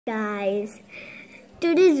Guys,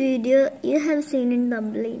 today's video you have seen in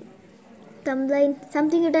thumbnail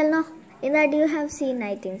something you tell now in that you have seen,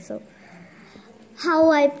 I think so, how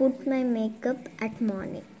I put my makeup at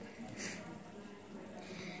morning.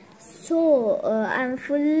 So I'm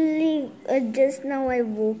fully just now I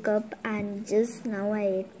woke up and just now I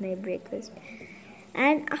ate my breakfast,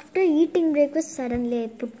 and after eating breakfast suddenly I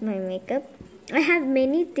put my makeup. I have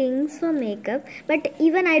many things for makeup, but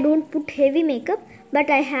even I don't put heavy makeup, but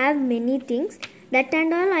I have many things that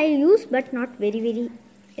and all I use, but not very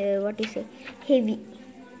heavy.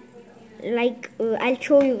 Like I'll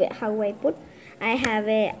show you how I put. I have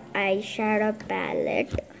a eyeshadow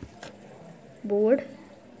palette board.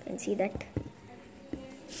 You can see that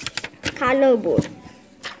color board.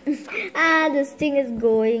 This thing is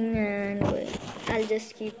going and going. I'll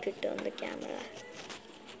just keep it on the camera.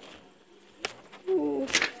 Ooh,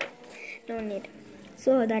 no need.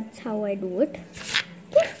 So that's how I do it.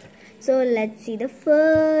 So let's see the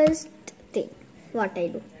first thing what I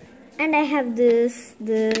do. And I have this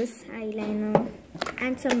eyeliner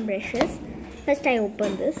and some brushes. First I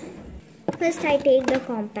open this. First I take the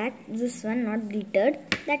compact, this one not glittered,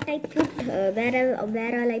 that I put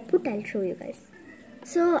where all I put, I'll show you guys.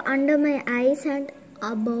 So under my eyes and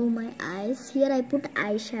above my eyes, here I put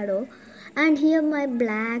eyeshadow, and here my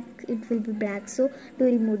black, it will be black. So to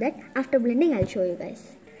remove that, after blending I'll show you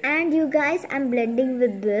guys. And you guys, I'm blending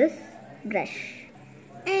with this brush.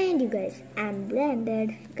 And you guys, I'm blended.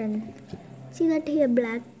 You can see that here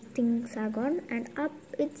black things are gone and up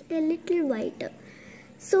it's a little whiter.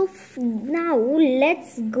 So now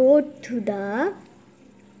let's go to the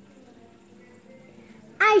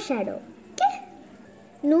eyeshadow. Okay?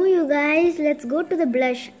 No, you guys, let's go to the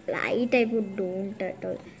blush. Light I put, don't at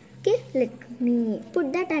all. Okay, let me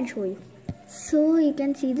put that and show you. So you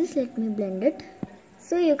can see this, let me blend it.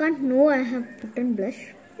 So you can't know I have put on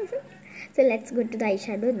blush. So let's go to the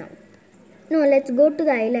eyeshadow now. No, let's go to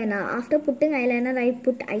the eyeliner. After putting eyeliner, I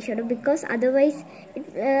put eyeshadow because otherwise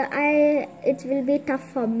it will be tough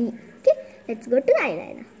for me. Okay, let's go to the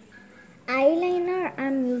eyeliner. Eyeliner,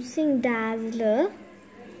 I'm using Dazzler.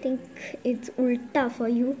 I think it's ulta for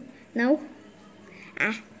you now.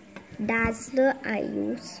 Dazzler I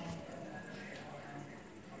use.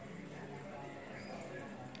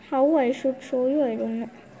 How I should show you, I don't know.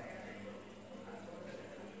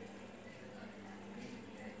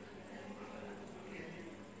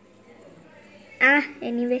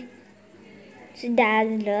 Anyway, it's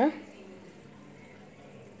Dazzler.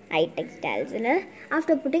 I text Dazzler.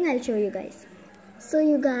 After putting, I'll show you guys. So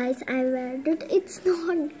you guys, I weared it. It's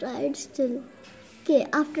not dried still. Okay,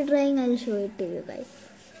 after drying, I'll show it to you guys.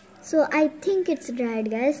 So I think it's dried,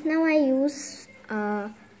 guys. Now I use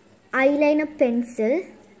eyeliner pencil,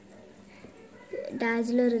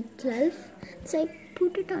 Dazzler itself. So I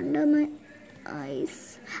put it under my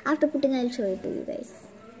eyes. After putting, I'll show it to you guys.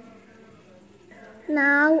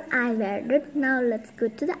 Now I weared it. Now let's go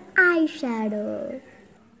to the eyeshadow.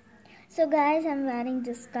 So guys, I'm wearing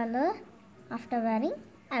this color. After wearing,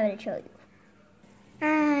 I will show you.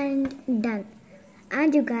 And done.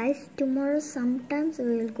 And you guys, tomorrow sometimes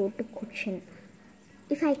we will go to Cochin.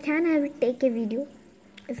 If I can, I will take a video.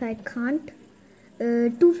 If I can't,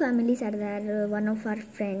 two families are there. One of our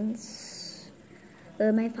friends,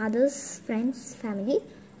 my father's friend's family.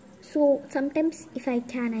 So sometimes if I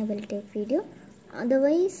can, I will take video.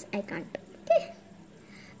 Otherwise, I can't. Okay.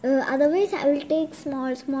 Otherwise, I will take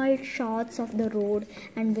small shots of the road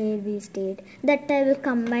and where we stayed. That I will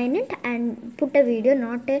combine it and put a video,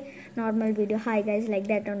 not a normal video. Hi guys, like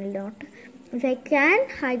that only, not. If I can,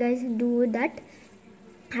 hi guys, do that.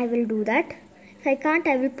 I will do that. If I can't,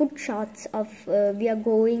 I will put shots of we are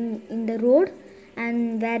going in the road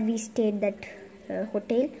and where we stayed, that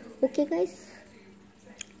hotel. Okay guys.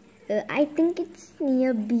 I think it's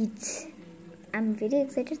near beach. I'm very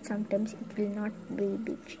excited. Sometimes it will not be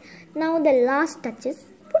beach. Now the last touches,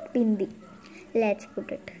 put bindi. Let's put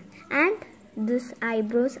it. And this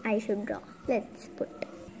eyebrows I should draw. Let's put.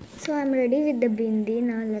 So I'm ready with the bindi.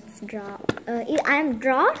 Now let's draw. I am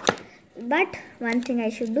drawn, but one thing I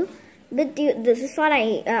should do. With you, this is for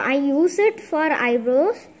I use it for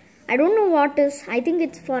eyebrows. I don't know what is. I think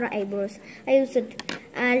it's for eyebrows. I use it.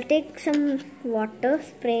 I'll take some water,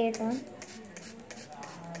 spray it on.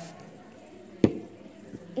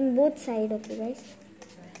 In both sides, okay guys.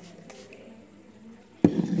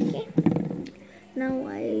 Okay, now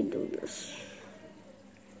I do this.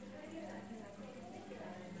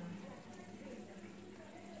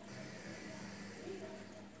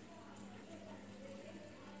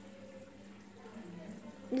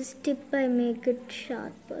 This tip I make it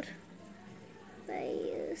sharper by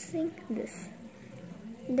using this.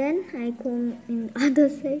 Then I comb in the other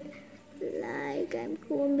side like I'm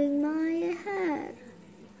combing my hair.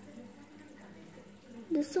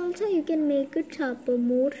 This also you can make it sharper,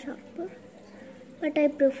 more sharper, but I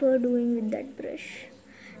prefer doing with that brush.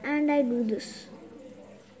 And I do this.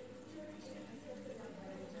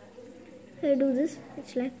 I do this,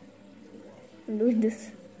 it's like I'm doing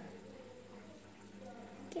this.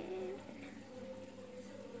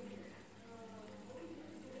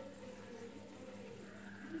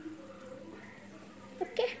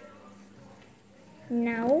 Okay.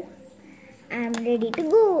 Now I'm ready to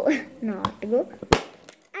go. Not to go.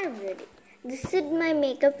 I'm ready. This is my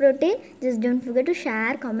makeup routine. Just don't forget to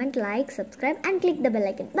share, comment, like, subscribe and click the bell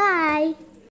icon. Bye.